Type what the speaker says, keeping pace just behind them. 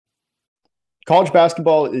College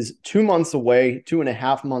basketball is 2 months away,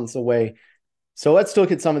 2.5 months away. So let's look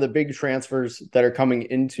at some of the big transfers that are coming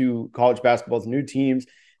into college basketball's new teams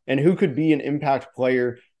and who could be an impact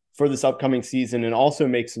player for this upcoming season and also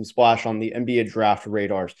make some splash on the NBA draft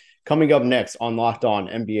radars. Coming up next on Locked On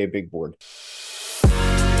NBA Big Board.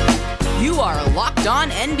 You are Locked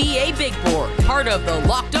On NBA Big Board, part of the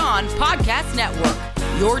Locked On Podcast Network,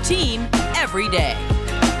 your team every day.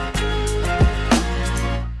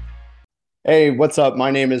 Hey, what's up? My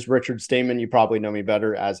name is Richard Stamen. You probably know me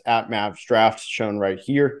better as @MavsDraft, shown right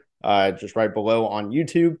here, just right below on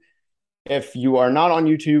YouTube. If you are not on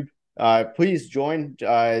YouTube, please join,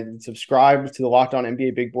 subscribe to the Locked On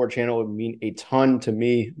NBA Big Board channel. It would mean a ton to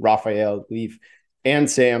me, Raphael, Leaf, and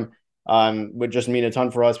Sam. Would just mean a ton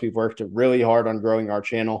for us. We've worked really hard on growing our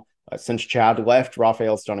channel. Since Chad left,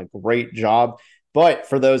 Raphael's done a great job. But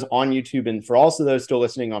for those on YouTube and for also those still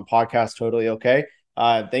listening on podcast, totally okay.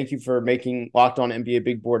 Thank you for making Locked On NBA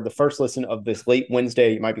Big Board the first listen of this late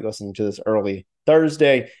Wednesday. You might be listening to this early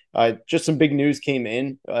Thursday. Just some big news came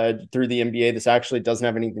in through the NBA. This actually doesn't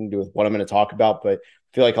have anything to do with what I'm going to talk about, but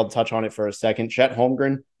I feel like I'll touch on it for a second. Chet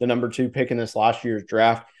Holmgren, the number 2 pick in this last year's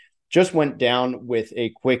draft, just went down with a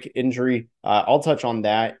quick injury. I'll touch on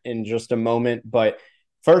that in just a moment. But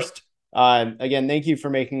first, again, thank you for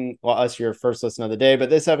making us your first listen of the day. But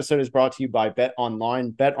this episode is brought to you by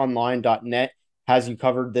BetOnline. BetOnline.net has you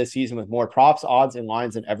covered this season with more props, odds, and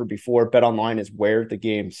lines than ever before. BetOnline is where the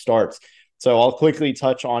game starts. So I'll quickly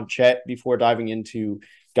touch on Chet before diving into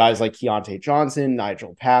guys like Keontae Johnson,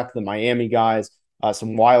 Nigel Pack, the Miami guys,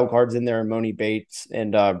 some wild cards in there, Moni Bates,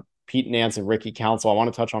 and Pete Nance and Ricky Council. I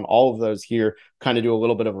want to touch on all of those here, kind of do a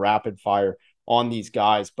little bit of rapid fire on these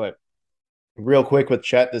guys. But real quick with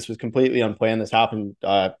Chet, this was completely unplanned. This happened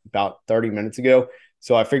about 30 minutes ago.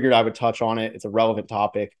 So I figured I would touch on it. It's a relevant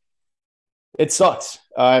topic. It sucks.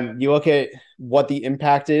 You look at what the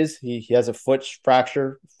impact is. He has a foot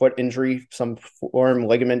fracture, foot injury, some form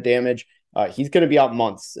ligament damage. He's going to be out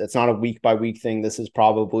months. It's not a week-by-week thing. This is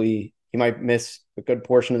probably – he might miss a good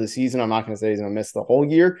portion of the season. I'm not going to say he's going to miss the whole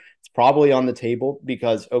year. It's probably on the table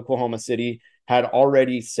because Oklahoma City had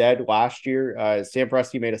already said last year, Sam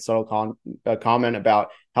Presti made a subtle comment about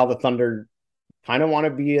how the Thunder kind of want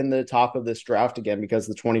to be in the top of this draft again because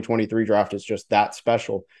the 2023 draft is just that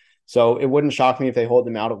special. So it wouldn't shock me if they hold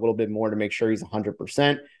him out a little bit more to make sure he's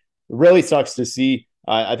 100%. It really sucks to see.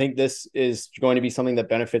 I think this is going to be something that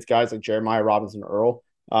benefits guys like Jeremiah Robinson Earl.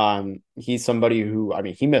 He's somebody who, I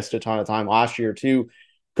mean, he missed a ton of time last year too.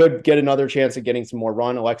 Could get another chance at getting some more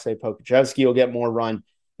run. Alexei Pokusevski will get more run.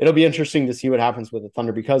 It'll be interesting to see what happens with the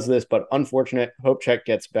Thunder because of this, but unfortunate. Hope Chet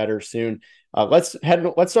gets better soon. Let's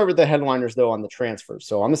start with the headliners though on the transfers.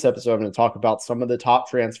 So on this episode, I'm going to talk about some of the top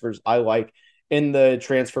transfers I like in the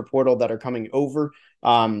transfer portal that are coming over.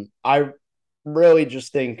 I really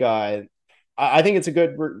just think I think it's a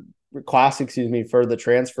good class, for the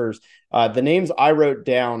transfers. The names I wrote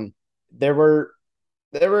down, there were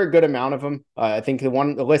a good amount of them. I think the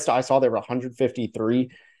list I saw, there were 153.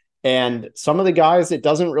 And some of the guys, it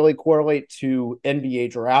doesn't really correlate to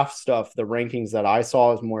NBA draft stuff. The rankings that I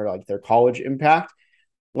saw is more like their college impact.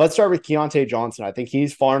 Let's start with Keontae Johnson. I think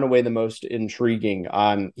he's far and away the most intriguing.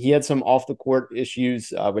 He had some off-the-court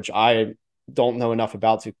issues, which I don't know enough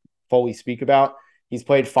about to fully speak about. He's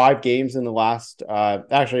played 5 games in the last,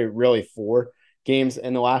 actually really 4 games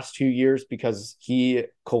in the last 2 years because he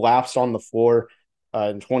collapsed on the floor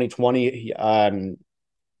in 2020.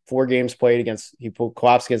 4 games played he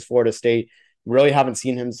collapsed against Florida State. Really haven't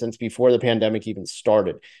seen him since before the pandemic even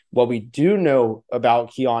started. What we do know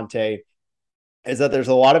about Keontae is that there's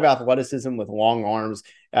a lot of athleticism with long arms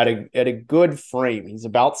at a good frame. He's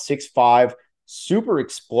about 6'5", super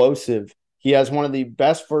explosive. He has one of the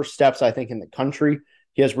best first steps, I think, in the country.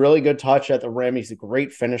 He has really good touch at the rim. He's a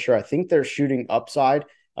great finisher. I think they're shooting upside.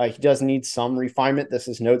 He does need some refinement. This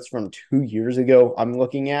is notes from 2 years ago I'm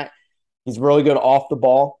looking at. He's really good off the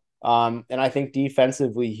ball. And I think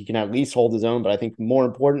defensively, he can at least hold his own, but I think more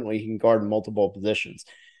importantly, he can guard multiple positions.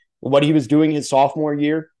 What he was doing his sophomore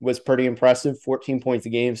year was pretty impressive. 14 points a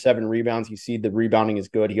game, 7 rebounds. You see the rebounding is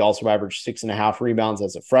good. He also averaged 6.5 rebounds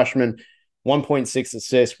as a freshman, 1.6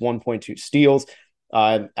 assists, 1.2 steals.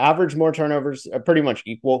 Average more turnovers, pretty much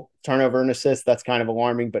equal turnover and assists. That's kind of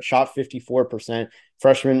alarming, but shot 54%.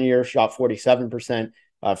 Freshman year, shot 47%.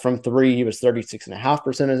 From 3, he was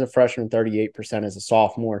 36.5% as a freshman, 38% as a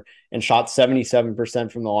sophomore, and shot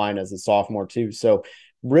 77% from the line as a sophomore too. So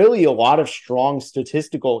really a lot of strong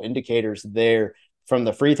statistical indicators there from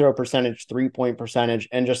the free throw percentage, 3-point percentage,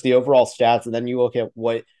 and just the overall stats. And then you look at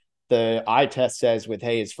what the eye test says with,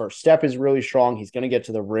 hey, his first step is really strong. He's going to get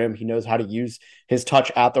to the rim. He knows how to use his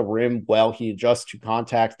touch at the rim well. He adjusts to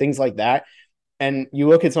contact, things like that. And you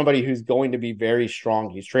look at somebody who's going to be very strong.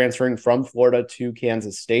 He's transferring from Florida to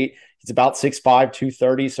Kansas State. He's about 6'5",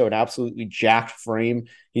 230, so an absolutely jacked frame.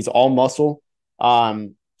 He's all muscle.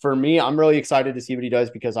 For me, I'm really excited to see what he does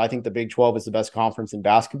because I think the Big 12 is the best conference in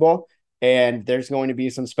basketball. And there's going to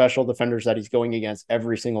be some special defenders that he's going against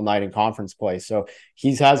every single night in conference play. So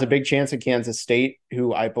he has a big chance at Kansas State,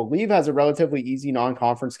 who I believe has a relatively easy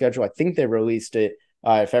non-conference schedule. I think they released it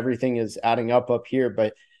if everything is adding up here.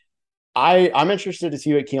 But I'm interested to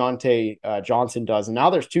see what Keontae Johnson does. And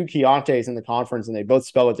now there's two Keontaes in the conference, and they both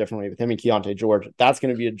spell it differently with him and Keontae George. That's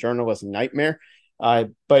going to be a journalist nightmare.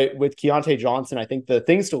 But with Keontae Johnson, I think the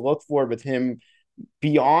things to look for with him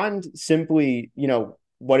beyond simply,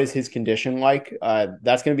 what is his condition like?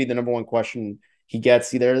 That's going to be the number one question he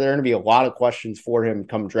gets. There are going to be a lot of questions for him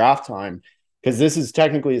come draft time because this is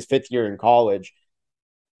technically his 5th year in college,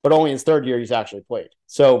 but only his 3rd year he's actually played.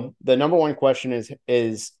 So the number one question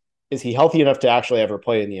is he healthy enough to actually ever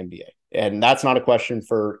play in the NBA? And that's not a question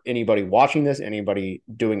for anybody watching this, anybody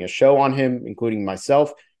doing a show on him, including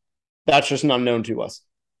myself. That's just an unknown to us.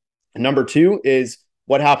 And number 2 is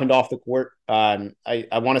what happened off the court. I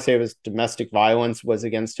want to say it was domestic violence was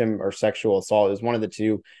against him or sexual assault. It was one of the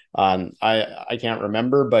two. I can't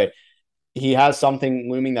remember, but he has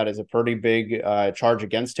something looming that is a pretty big charge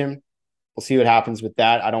against him. We'll see what happens with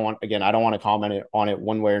that. I don't want to comment on it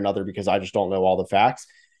one way or another because I just don't know all the facts.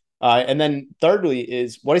 And then thirdly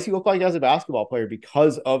is what does he look like as a basketball player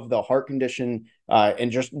because of the heart condition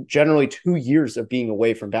and just generally 2 years of being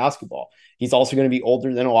away from basketball. He's also going to be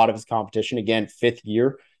older than a lot of his competition. Again, 5th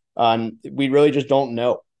year. We really just don't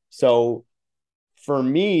know. So for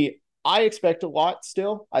me, I expect a lot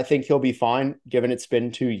still. I think he'll be fine given it's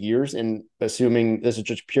been 2 years and assuming this is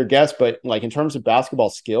just pure guess, but like in terms of basketball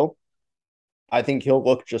skill, I think he'll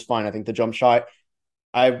look just fine. I think the jump shot,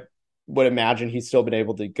 I would imagine he's still been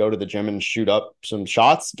able to go to the gym and shoot up some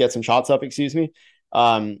shots, get some shots up, excuse me.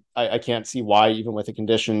 I can't see why, even with a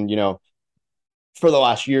condition, for the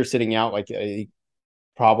last year sitting out, like he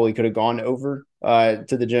probably could have gone over to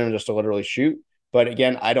the gym just to literally shoot. But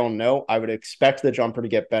again, I don't know. I would expect the jumper to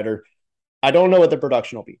get better. I don't know what the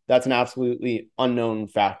production will be. That's an absolutely unknown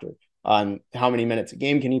factor on how many minutes a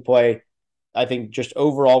game can he play. I think just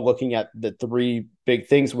overall looking at the 3 big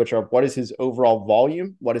things, which are what is his overall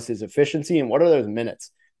volume, what is his efficiency, and what are those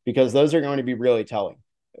minutes? Because those are going to be really telling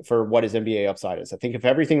for what his NBA upside is. I think if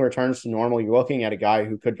everything returns to normal, you're looking at a guy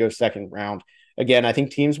who could go 2nd round. Again, I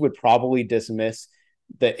think teams would probably dismiss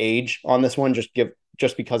the age on this one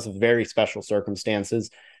just because of very special circumstances.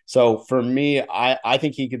 So for me, I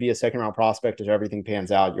think he could be a 2nd round prospect if everything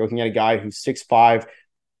pans out. You're looking at a guy who's 6'5".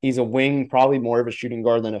 He's a wing, probably more of a shooting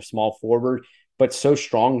guard than a small forward, but so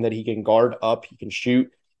strong that he can guard up, he can shoot,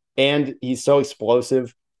 and he's so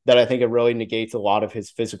explosive that I think it really negates a lot of his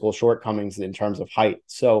physical shortcomings in terms of height.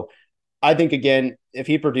 So I think, again, if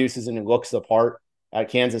he produces and it looks the part at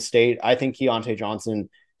Kansas State, I think Keontae Johnson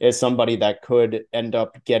is somebody that could end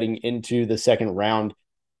up getting into the 2nd round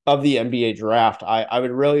of the NBA draft. I would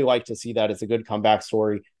really like to see that. It's a good comeback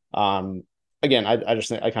story. Again,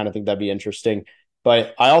 I kind of think that'd be interesting.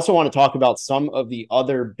 But I also want to talk about some of the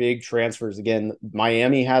other big transfers. Again,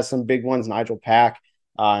 Miami has some big ones. Nigel Pack,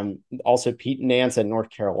 also Pete Nance at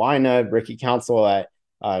North Carolina, Ricky Council at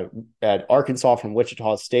Arkansas from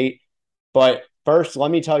Wichita State. But first,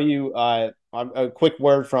 let me tell you a quick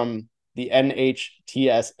word from the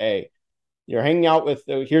NHTSA. You're hanging out with,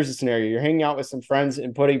 here's the scenario. You're hanging out with some friends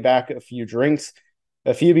and putting back a few drinks.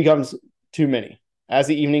 A few becomes too many. As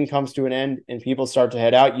the evening comes to an end and people start to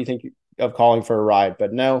head out, you think of calling for a ride,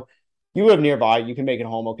 but no, you live nearby. You can make it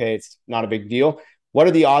home. Okay. It's not a big deal. What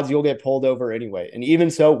are the odds you'll get pulled over anyway? And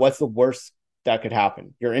even so, what's the worst that could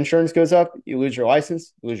happen? Your insurance goes up, you lose your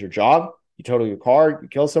license, you lose your job, you total your car, you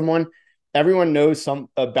kill someone. Everyone knows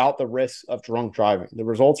about the risks of drunk driving. The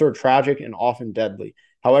results are tragic and often deadly.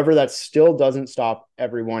 However, that still doesn't stop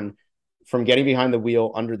everyone from getting behind the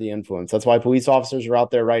wheel under the influence. That's why police officers are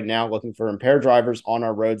out there right now looking for impaired drivers on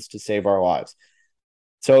our roads to save our lives.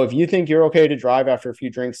 So if you think you're okay to drive after a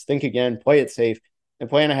few drinks, think again, play it safe, and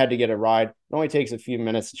plan ahead to get a ride. It only takes a few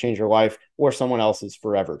minutes to change your life or someone else's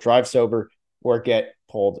forever. Drive sober or get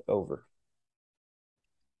pulled over.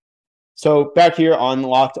 So back here on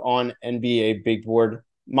Locked On NBA Big Board,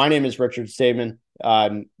 my name is Richard Stamen.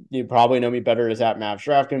 You probably know me better as at Mavs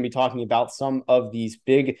Draft. Going to be talking about some of these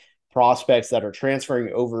big prospects that are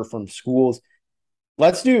transferring over from schools.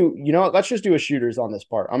 Let's just do a shooters on this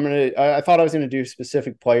part. I thought I was going to do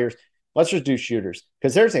specific players. let's just do shooters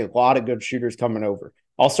because there's a lot of good shooters coming over.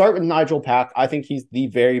 I'll start with Nigel Pack. I think he's the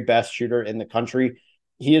very best shooter in the country.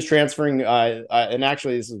 He is transferring, and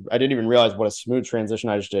actually, I didn't even realize what a smooth transition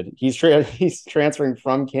I just did. He's transferring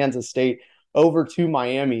from Kansas State over to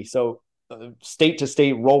Miami. So state to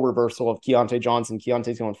state role reversal of Keontae Johnson.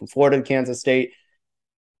 Keontae's going from Florida to Kansas State.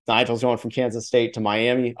 Nigel's going from Kansas State to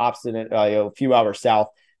Miami, opposite a few hours south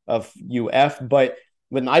of UF. But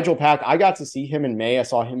with Nigel Pack, I got to see him in May. I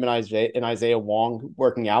saw him and Isaiah Wong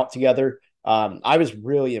working out together. I was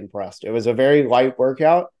really impressed. It was a very light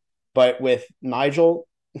workout, but with Nigel,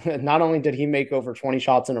 not only did he make over 20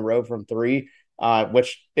 shots in a row from three,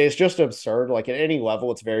 which is just absurd. Like at any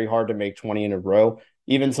level, it's very hard to make 20 in a row.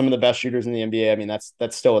 Even some of the best shooters in the NBA, I mean, that's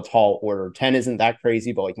still a tall order. 10 isn't that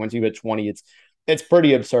crazy, but like once you hit 20, it's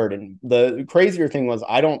pretty absurd. And the crazier thing was,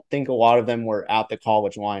 I don't think a lot of them were at the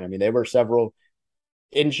college line. I mean, they were several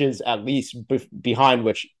inches at least behind,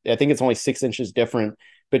 which I think it's only 6 inches different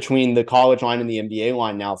between the college line and the NBA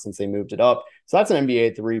line now since they moved it up. So that's an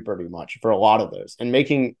NBA three pretty much for a lot of those. And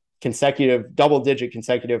making consecutive, double-digit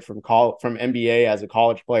consecutive from NBA as a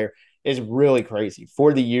college player is really crazy.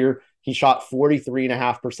 For the year, he shot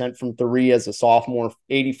 43.5% from three as a sophomore,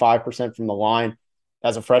 85% from the line.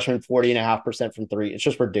 As a freshman, 40.5% from three. It's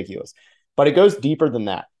just ridiculous. But it goes deeper than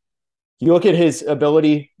that. You look at his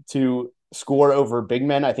ability to score over big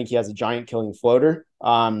men. I think he has a giant killing floater.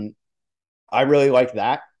 I really like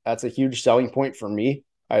that. That's a huge selling point for me.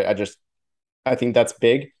 I think that's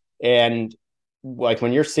big. And like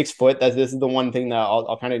when you're 6 foot, this is the one thing that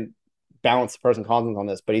I'll kind of balance the pros and cons on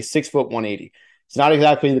this, but he's 6 foot 180. He's not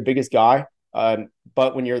exactly the biggest guy.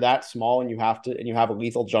 But when you're that small and you have a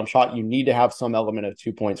lethal jump shot, you need to have some element of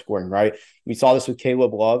 2-point scoring, right? We saw this with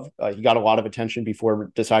Caleb Love. He got a lot of attention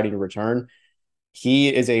before deciding to return.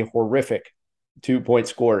 He is a horrific 2-point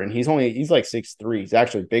scorer, and he's like 6'3". He's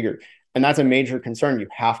actually bigger. And that's a major concern. You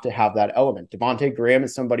have to have that element. Devontae Graham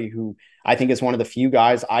is somebody who I think is one of the few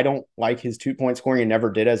guys. I don't like his 2-point scoring. He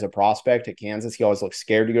never did as a prospect at Kansas. He always looked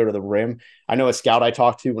scared to go to the rim. I know a scout I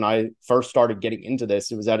talked to when I first started getting into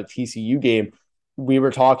this, it was at a TCU game. We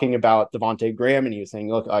were talking about Devontae Graham, and he was saying,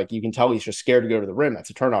 look, like you can tell he's just scared to go to the rim. That's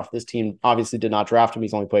a turnoff. This team obviously did not draft him.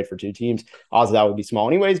 He's only played for 2 teams. Odds that would be small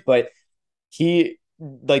anyways, but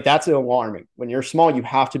that's alarming. When you're small, you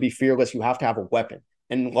have to be fearless. You have to have a weapon.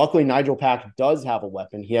 And luckily, Nigel Pack does have a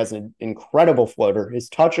weapon. He has an incredible floater. His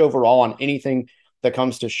touch overall on anything that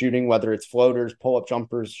comes to shooting, whether it's floaters, pull-up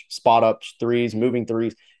jumpers, spot-ups, threes, moving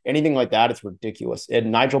threes, anything like that, it's ridiculous.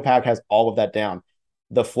 And Nigel Pack has all of that down.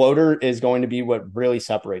 The floater is going to be what really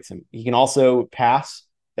separates him. He can also pass.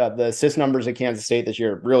 The assist numbers at Kansas State this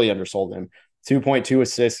year really undersold him. 2.2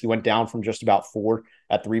 assists. He went down from just about 4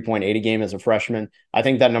 at 3.8 a game as a freshman. I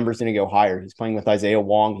think that number is going to go higher. He's playing with Isaiah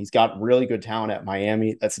Wong. He's got really good talent at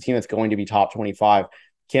Miami. That's a team that's going to be top 25.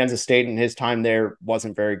 Kansas State in his time there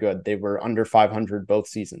wasn't very good. They were under 500 both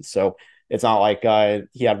seasons. So it's not like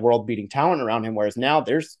he had world-beating talent around him, whereas now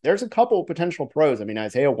there's a couple of potential pros. I mean,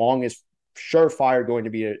 Isaiah Wong is surefire going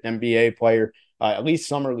to be an NBA player, at least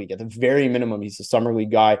summer league. At the very minimum, he's a summer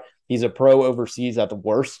league guy. He's a pro overseas at the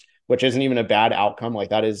worst, which isn't even a bad outcome.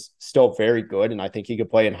 Like that is still very good. And I think he could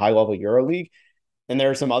play in high level EuroLeague. And there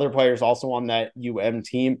are some other players also on that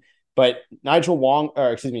team, but Nigel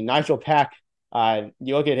Pack,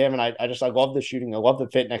 you look at him and I love the shooting. I love the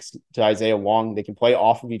fit next to Isaiah Wong. They can play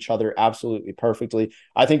off of each other absolutely perfectly.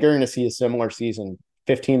 I think you're going to see a similar season,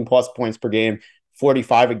 15 plus points per game,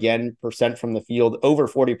 45% from the field, over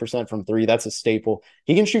 40% from three. That's a staple.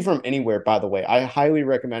 He can shoot from anywhere, by the way. I highly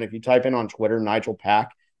recommend if you type in on Twitter, Nigel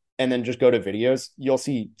Pack, and then just go to videos, you'll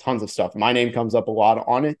see tons of stuff. My name comes up a lot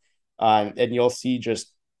on it. And you'll see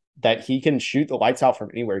just that he can shoot the lights out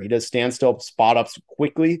from anywhere. He does standstill spot ups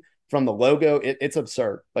quickly from the logo. It's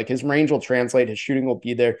absurd. Like his range will translate. His shooting will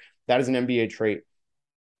be there. That is an NBA trait.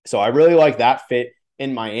 So I really like that fit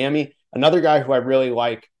in Miami. Another guy who I really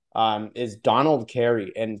like is Donald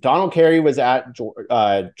Carey. And Donald Carey was at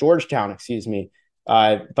Georgetown,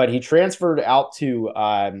 but he transferred out to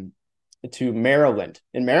Maryland.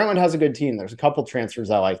 And Maryland has a good team. There's a couple transfers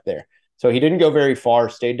I like there. So he didn't go very far,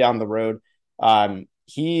 stayed down the road.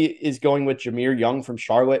 He is going with Jahmir Young from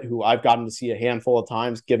Charlotte, who I've gotten to see a handful of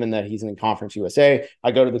times, given that he's in Conference USA.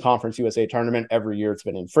 I go to the Conference USA tournament every year. It's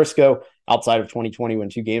been in Frisco, outside of 2020 when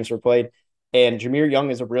 2 games were played. And Jahmir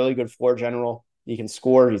Young is a really good floor general. He can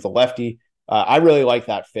score. He's a lefty. I really like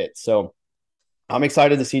that fit. So I'm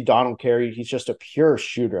excited to see Donald Carey. He's just a pure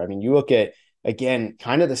shooter. I mean, you look at, again,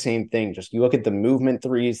 kind of the same thing. Just you look at the movement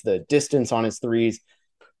threes, the distance on his threes.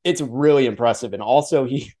 It's really impressive. And also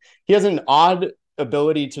he has an odd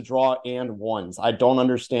ability to draw and ones. I don't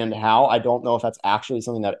understand how. I don't know if that's actually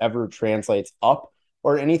something that ever translates up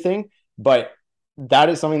or anything, but that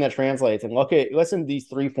is something that translates. And listen to these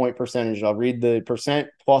 3-point percentage. I'll read the percent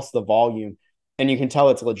plus the volume, and you can tell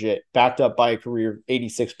it's legit, backed up by a career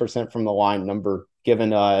 86% from the line number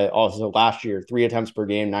given also last year, 3 attempts per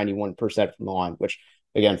game, 91% from the line, which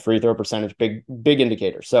again, free throw percentage, big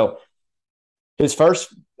indicator. So his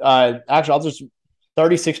first, actually, I'll just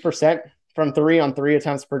 36% from 3 on 3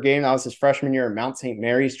 attempts per game. That was his freshman year at Mount St.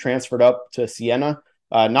 Mary's, transferred up to Siena.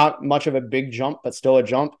 Not much of a big jump, but still a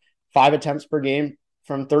jump. 5 attempts per game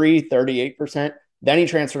from 3, 38%. Then he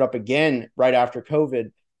transferred up again right after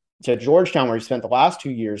COVID to Georgetown, where he spent the last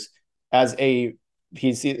 2 years as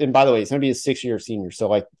and by the way, he's going to be a 6-year senior. So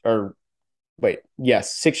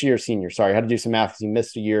 6-year senior. Sorry, I had to do some math because he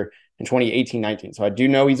missed a year in 2018-19. So I do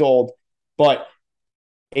know he's old, but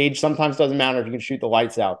age sometimes doesn't matter if you can shoot the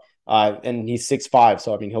lights out. And he's 6'5",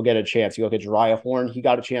 so I mean he'll get a chance. You look at Jariah Horn, he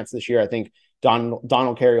got a chance this year. I think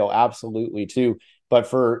Donald Carey will absolutely too. But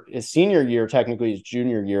for his senior year, technically his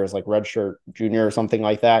junior year is like redshirt junior or something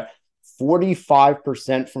like that.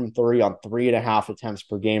 45% from 3 on 3.5 attempts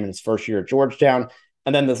per game in his first year at Georgetown.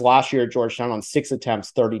 And then this last year at Georgetown on 6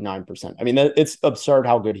 attempts, 39%. I mean, it's absurd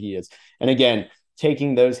how good he is. And again,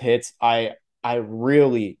 taking those hits, I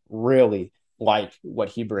really, really like what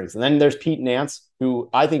he brings. And then there's Pete Nance, who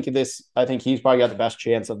I think he's probably got the best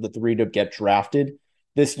chance of the 3 to get drafted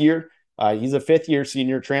this year. He's a 5th-year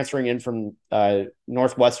senior transferring in from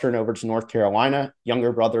Northwestern over to North Carolina,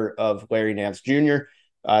 younger brother of Larry Nance Jr.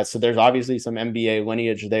 So there's obviously some NBA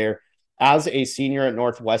lineage there. As a senior at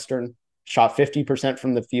Northwestern, shot 50%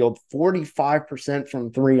 from the field, 45%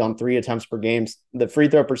 from 3 on 3 attempts per game. The free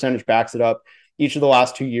throw percentage backs it up. Each of the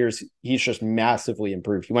last 2 years, he's just massively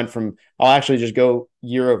improved. He went from, I'll actually just go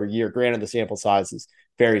year over year. Granted, the sample size is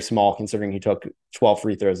very small considering he took 12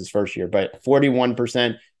 free throws his first year, but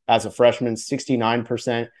 41% as a freshman,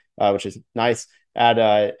 69%, which is nice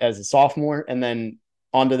as a sophomore. And then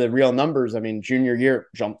onto the real numbers, I mean, junior year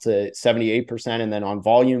jumped to 78%. And then on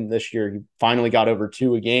volume this year, he finally got over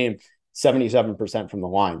 2 a game, 77% from the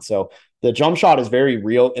line. So the jump shot is very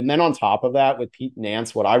real. And then on top of that, with Pete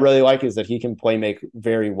Nance, what I really like is that he can play make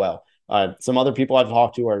very well. Some other people I've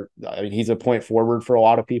talked to he's a point forward for a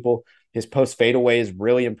lot of people. His post fadeaway is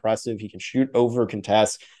really impressive. He can shoot over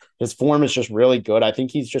contests. His form is just really good. I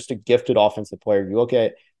think he's just a gifted offensive player. You look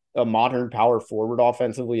at a modern power forward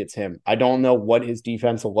offensively, it's him. I don't know what his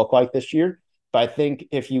defense will look like this year, but I think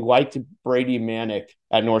if you liked Brady Manick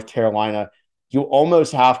at North Carolina, you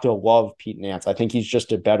almost have to love Pete Nance. I think he's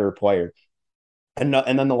just a better player. And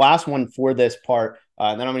then the last one for this part,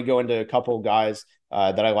 and then I'm going to go into a couple of guys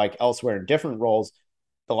that I like elsewhere in different roles.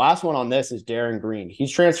 The last one on this is Darren Green.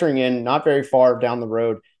 He's transferring in not very far down the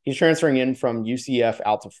road. He's transferring in from UCF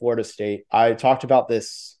out to Florida State. I talked about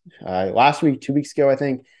this last week, 2 weeks ago, I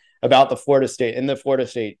think, about the Florida State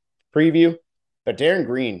preview. But Darren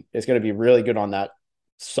Green is going to be really good on that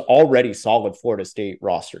already solid Florida State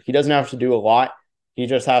roster. He doesn't have to do a lot. He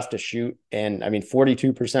just has to shoot. And I mean,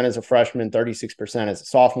 42% as a freshman, 36% as a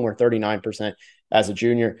sophomore, 39% as a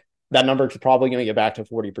junior. That number is probably going to get back to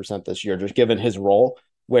 40% this year, just given his role,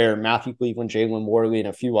 where Matthew Cleveland, Jalen Morley, and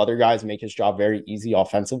a few other guys make his job very easy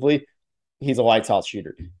offensively. He's a lights out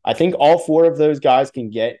shooter. I think all 4 of those guys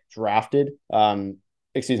can get drafted. 3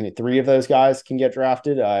 of those guys can get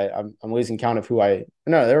drafted. I'm losing count of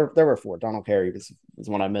there were 4. Donald Carey is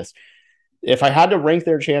one I missed. If I had to rank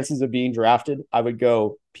their chances of being drafted, I would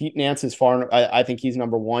go Pete Nance is far. I think he's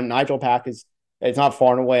number 1. Nigel Pack it's not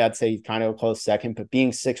far and away. I'd say he's kind of a close second, but being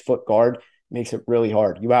 6-foot guard makes it really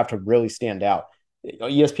hard. You have to really stand out.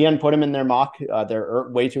 ESPN put him in their mock, their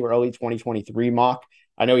way too early 2023 mock.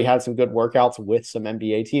 I know he had some good workouts with some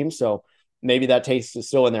NBA teams, so maybe that taste is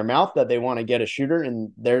still in their mouth that they want to get a shooter,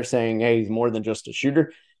 and they're saying, hey, he's more than just a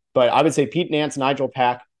shooter. But I would say Pete Nance, Nigel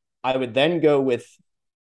Pack. I would then go with,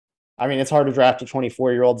 I mean, it's hard to draft a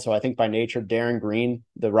 24-year-old, so I think by nature, Darren Green,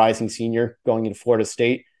 the rising senior going into Florida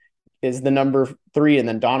State, is the number 3, and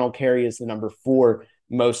then Donald Carey is the number 4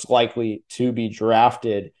 most likely to be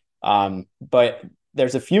drafted. But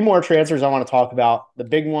there's a few more transfers I want to talk about. The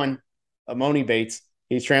big one, Amoni Bates,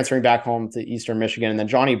 he's transferring back home to Eastern Michigan. And then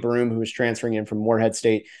Johnny Broome, who is transferring in from Morehead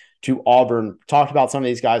State to Auburn. Talked about some of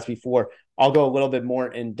these guys before. I'll go a little bit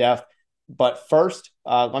more in depth. But first,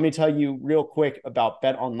 let me tell you real quick about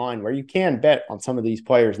Bet Online, where you can bet on some of these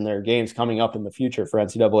players and their games coming up in the future for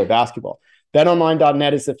NCAA basketball.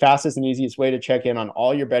 BetOnline.net is the fastest and easiest way to check in on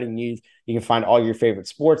all your betting needs. You can find all your favorite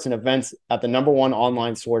sports and events at the #1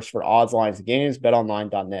 online source for odds, lines, and games,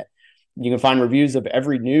 BetOnline.net. You can find reviews of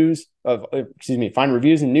every find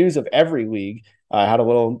reviews and news of every league. I had a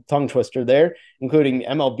little tongue twister there, including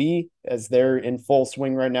MLB, as they're in full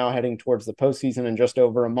swing right now, heading towards the postseason in just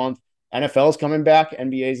over a month. NFL is coming back.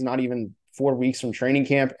 NBA is not even 4 weeks from training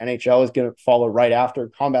camp. NHL is going to follow right after.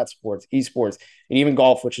 Combat sports, esports, and even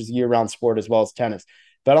golf, which is a year-round sport, as well as tennis.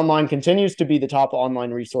 BetOnline continues to be the top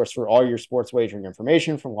online resource for all your sports wagering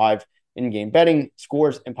information, from live in-game betting,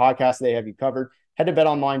 scores, and podcasts. They have you covered. Head to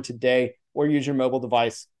BetOnline today or use your mobile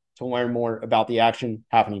device to learn more about the action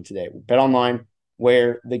happening today. BetOnline,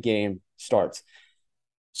 where the game starts.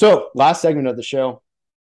 So, last segment of the show,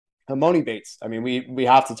 Emoni Bates. I mean, we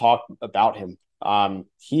have to talk about him.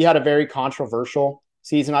 He had a very controversial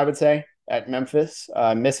season, I would say, at Memphis,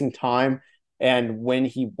 missing time. And when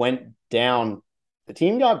he went down, the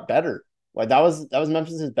team got better. Like that was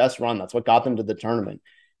Memphis's best run. That's what got them to the tournament.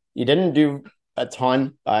 He didn't do a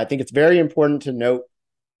ton. I think it's very important to note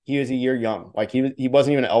he was a year young. Like he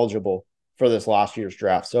wasn't even eligible for this last year's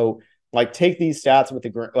draft. So like take these stats with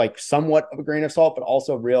somewhat of a grain of salt, but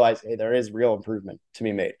also realize, hey, there is real improvement to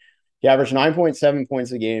be made. He averaged 9.7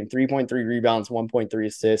 points a game, 3.3 rebounds, 1.3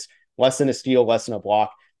 assists, less than a steal, less than a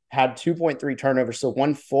block, had 2.3 turnovers. So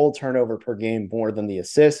one full turnover per game more than the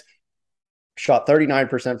assists. Shot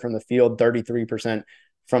 39% from the field, 33%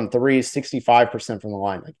 from three, 65% from the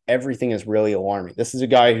line. Like everything is really alarming. This is a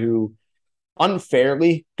guy who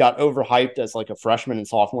unfairly got overhyped as like a freshman and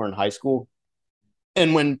sophomore in high school.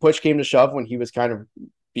 And when push came to shove, when he was kind of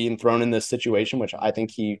being thrown in this situation, which I think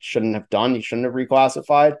he shouldn't have done, he shouldn't have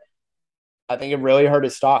reclassified, I think it really hurt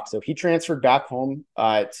his stock. So he transferred back home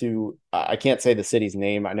to, I can't say the city's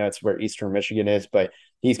name. I know it's where Eastern Michigan is, but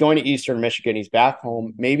he's going to Eastern Michigan. He's back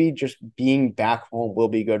home. Maybe just being back home will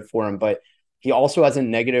be good for him. But he also has a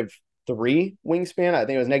 -3 wingspan. I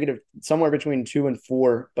think it was negative somewhere between 2 and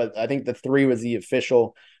 4. But I think the 3 was the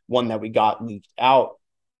official one that we got leaked out.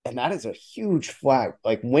 And that is a huge flag.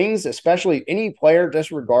 Like wings, especially any player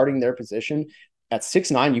disregarding their position, at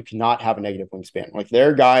 6'9", you cannot have a negative wingspan. Like there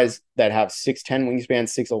are guys that have 6'10" wingspan,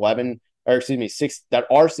 6'11", or excuse me, that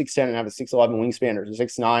are 6'10" and have a 6'11" wingspan, or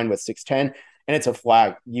 6'9" with 6'10", and it's a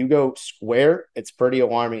flag. You go square, it's pretty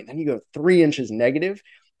alarming. Then you go 3 inches negative.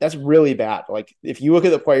 That's really bad. Like if you look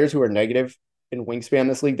at the players who are negative in wingspan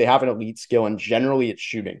this league, they have an elite skill, and generally it's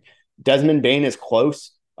shooting. Desmond Bane is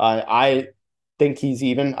close. I think he's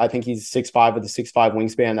even. I think he's 6'5" with a 6'5"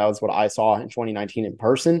 wingspan. That was what I saw in 2019 in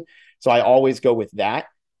person. So I always go with that.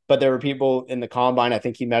 But there were people in the combine, I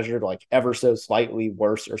think he measured like ever so slightly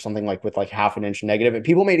worse or something, like with like half an inch negative. And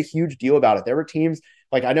people made a huge deal about it. There were teams,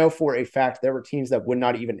 like I know for a fact, there were teams that would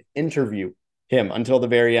not even interview him until the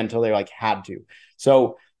very end, until they like had to.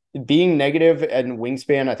 So being negative and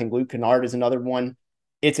wingspan, I think Luke Kennard is another one.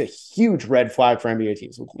 It's a huge red flag for NBA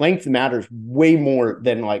teams. Length matters way more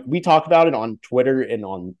than, like, we talk about it on Twitter and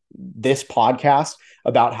on this podcast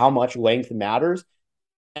about how much length matters.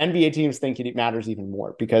 NBA teams think it matters even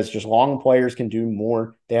more because just long players can do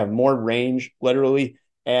more. They have more range, literally,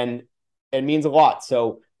 and it means a lot.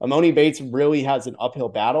 So Emoni Bates really has an uphill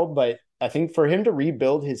battle, but I think for him to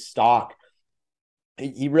rebuild his stock,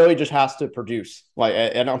 he really just has to produce. Like,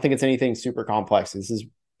 I don't think it's anything super complex.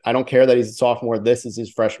 I don't care that he's a sophomore. This is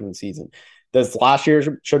his freshman season. This last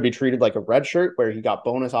year should be treated like a red shirt where he got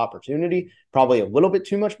bonus opportunity, probably a little bit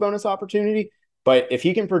too much bonus opportunity. But if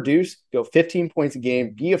he can produce, go 15 points a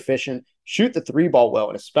game, be efficient, shoot the 3 ball well,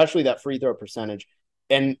 and especially that free throw percentage,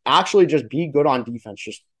 and actually just be good on defense,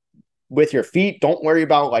 just with your feet. Don't worry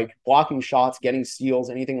about like blocking shots, getting steals,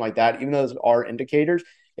 anything like that, even though those are indicators.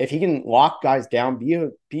 If he can lock guys down, be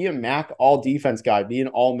a MAC all defense guy, be an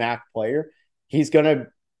all MAC player, he's going to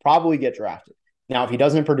probably get drafted. Now, if he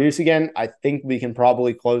doesn't produce again, I think we can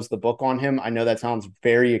probably close the book on him. I know that sounds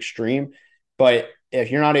very extreme, but if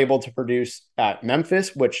you're not able to produce at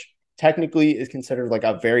Memphis, which technically is considered like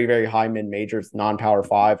a very, very high mid-major, it's non-power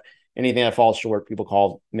 5, anything that falls short, people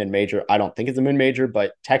call mid-major. I don't think it's a mid-major,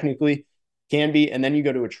 but technically can be. And then you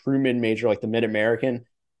go to a true mid-major like the Mid-American,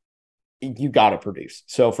 you got to produce.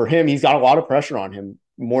 So for him, he's got a lot of pressure on him,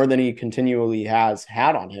 more than he continually has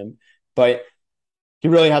had on him, but he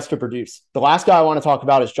really has to produce. The last guy I want to talk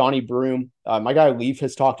about is Johnny Broome. My guy Leaf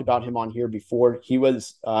has talked about him on here before.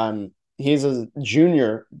 He's a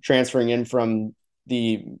junior transferring in from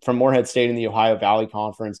Morehead State in the Ohio Valley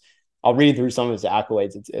Conference. I'll read through some of his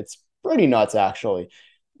accolades. It's pretty nuts, actually.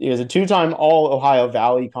 He was a 2-time All Ohio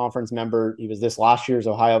Valley Conference member. He was this last year's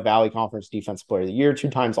Ohio Valley Conference Defensive Player of the Year, 2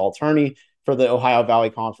 times All-Tourney for the Ohio Valley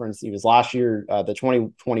Conference. He was last year the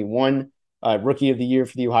 2021 Rookie of the Year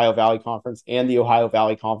for the Ohio Valley Conference and the Ohio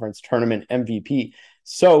Valley Conference Tournament MVP.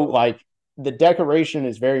 So, like, the decoration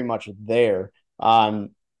is very much there.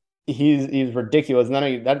 he's ridiculous. And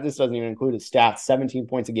then this doesn't even include his stats: 17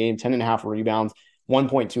 points a game, 10.5 rebounds,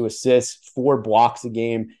 1.2 assists, 4 blocks a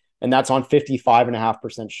game. And that's on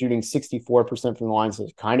 55.5% shooting, 64% from the line. So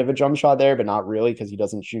it's kind of a jump shot there, but not really because he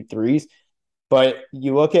doesn't shoot threes. But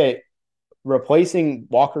you look at replacing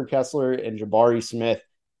Walker Kessler and Jabari Smith,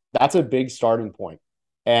 that's a big starting point.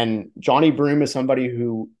 And Johnny Broome is somebody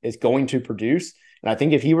who is going to produce. And I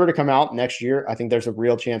think if he were to come out next year, I think there's a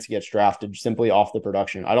real chance he gets drafted simply off the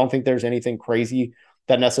production. I don't think there's anything crazy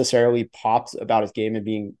that necessarily pops about his game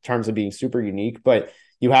in terms of being super unique, but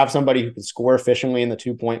you have somebody who can score efficiently in the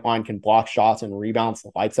 2-point line, can block shots and rebounds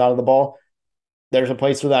the lights out of the ball. There's a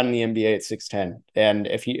place for that in the NBA at 6'10". And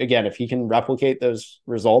if he can replicate those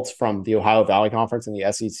results from the Ohio Valley Conference and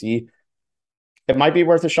the SEC, it might be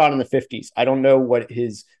worth a shot in the 50s. I don't know what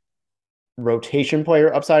his rotation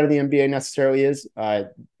player upside of the NBA necessarily is.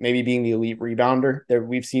 Maybe being the elite rebounder.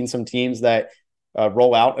 We've seen some teams that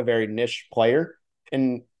roll out a very niche player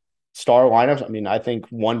in star lineups. I mean, I think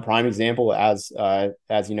one prime example, as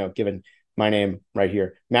given my name right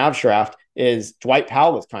here, Mavs Draft, is Dwight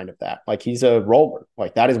Powell is kind of that. Like, he's a roller.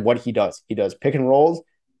 Like, that is what he does. He does pick and rolls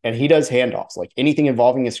and he does handoffs. Like, anything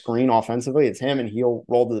involving a screen offensively, it's him, and he'll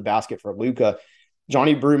roll to the basket for Luka.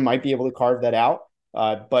 Johnny Broome might be able to carve that out.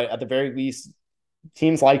 But at the very least,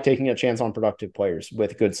 teams like taking a chance on productive players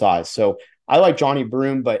with good size. So I like Johnny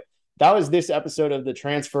Broome, but that was this episode of the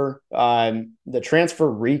transfer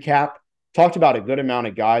recap. Talked about a good amount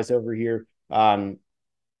of guys over here. I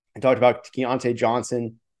talked about Keontae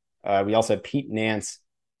Johnson. We also had Pete Nance.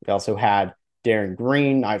 We also had Darren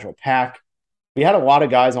Green, Nigel Pack. We had a lot of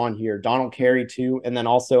guys on here. Donald Carey too, and then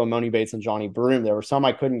also Amoni Bates and Johnny Broome. There were some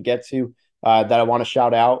I couldn't get to that I want to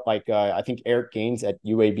shout out. Like I think Eric Gaines at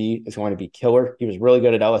UAB is going to be killer. He was really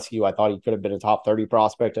good at LSU. I thought he could have been a top 30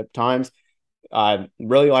 prospect at times.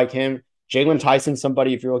 Really like him. Jalen Tyson,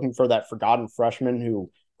 somebody, if you're looking for that forgotten freshman who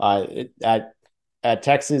at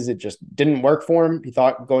Texas, it just didn't work for him. He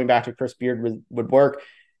thought going back to Chris Beard would work.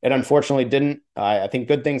 It unfortunately didn't. I think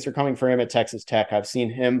good things are coming for him at Texas Tech. I've seen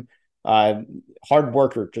him, hard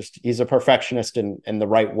worker, just he's a perfectionist in the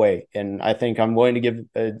right way. And I think I'm willing to give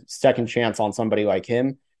a second chance on somebody like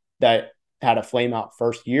him that had a flame out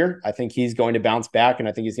first year. I think he's going to bounce back, and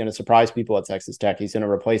I think he's going to surprise people at Texas Tech. He's going to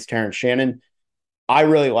replace Terrence Shannon. I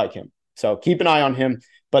really like him. So keep an eye on him.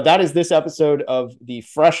 But that is this episode of the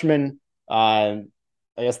freshman, the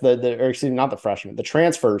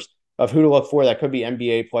transfers of who to look for that could be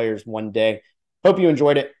NBA players one day. Hope you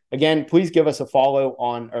enjoyed it. Again, please give us a follow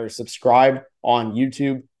or subscribe on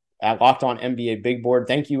YouTube at Locked On NBA Big Board.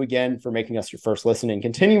 Thank you again for making us your first listen and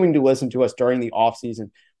continuing to listen to us during the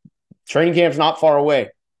offseason. Training camp's not far away,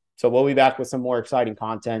 so we'll be back with some more exciting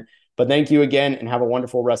content. But thank you again, and have a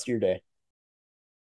wonderful rest of your day.